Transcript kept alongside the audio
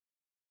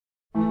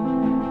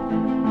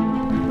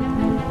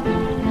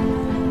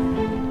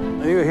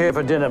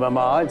here for dinner,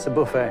 Mama. It's a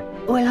buffet.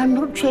 Well, I'm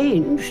not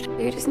changed.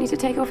 You just need to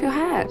take off your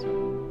hat.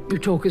 You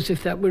talk as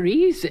if that were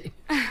easy.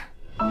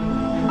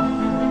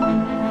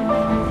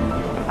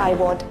 I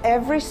want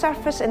every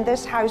surface in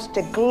this house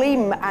to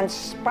gleam and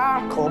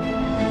sparkle.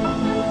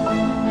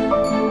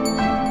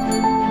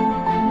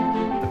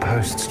 The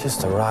post's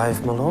just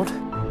arrived, my lord.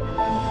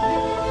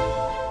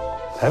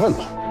 Heaven.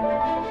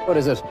 What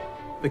is it?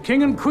 The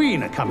King and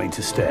Queen are coming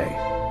to stay.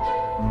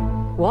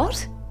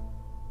 What?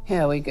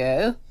 Here we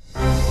go.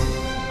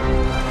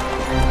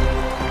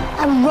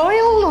 A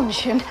royal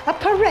luncheon, a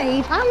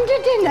parade, and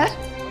a dinner.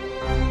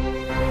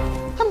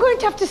 I'm going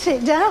to have to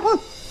sit down.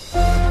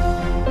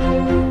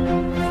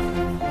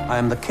 I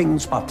am the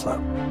King's butler.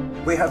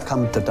 We have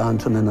come to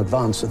Downton in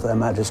advance of their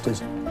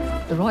Majesties.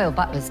 The royal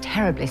butler's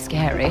terribly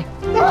scary.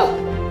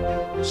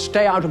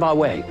 Stay out of our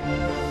way.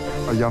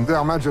 I am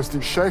their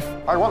Majesty's chef.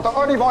 I want the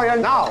olive oil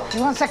now. He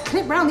wants a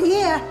clip round the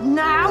ear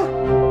now.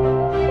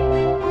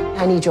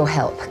 I need your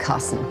help,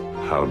 Carson.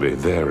 I'll be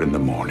there in the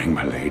morning,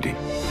 my lady.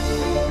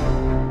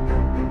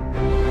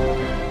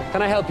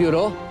 Can I help you at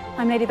all?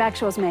 I'm Lady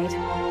Bagshaw's maid.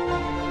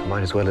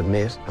 Might as well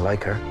admit, I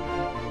like her.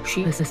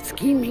 She is a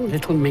scheming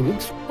little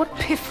minx. What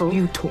piffle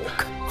you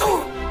talk.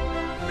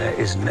 There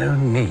is no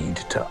need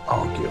to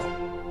argue.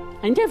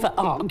 I never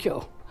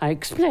argue. I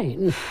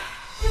explain.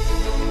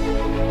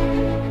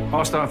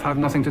 Our staff have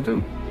nothing to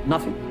do.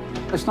 Nothing?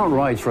 It's not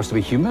right for us to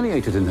be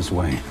humiliated in this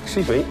way.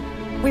 Excuse me.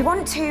 We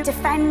want to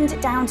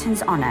defend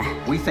Downton's honour.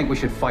 We think we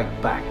should fight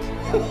back.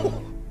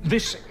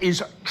 This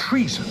is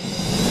treason.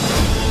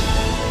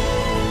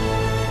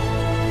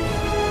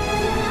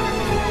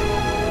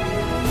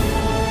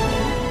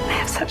 I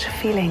have such a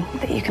feeling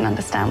that you can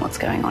understand what's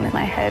going on in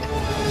my head.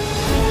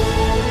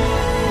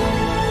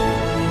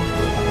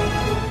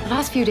 The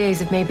last few days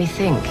have made me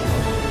think,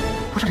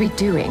 what are we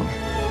doing?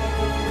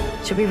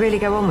 Should we really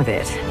go on with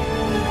it?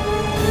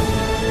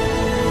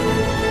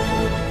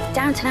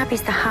 Downton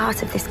Abbey's the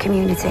heart of this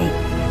community,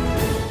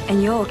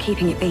 and you're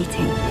keeping it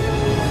beating.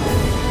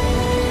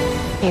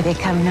 Here they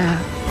come now.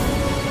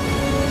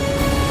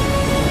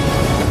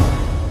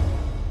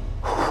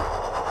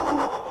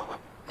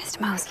 Mr.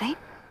 Molesley?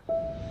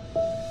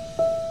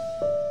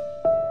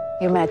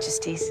 Your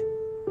Majesties,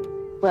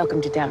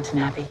 welcome to Downton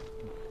Abbey.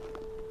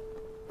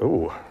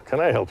 Oh, can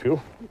I help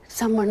you?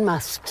 Someone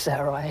must,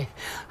 sir.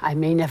 I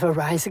may never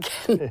rise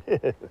again.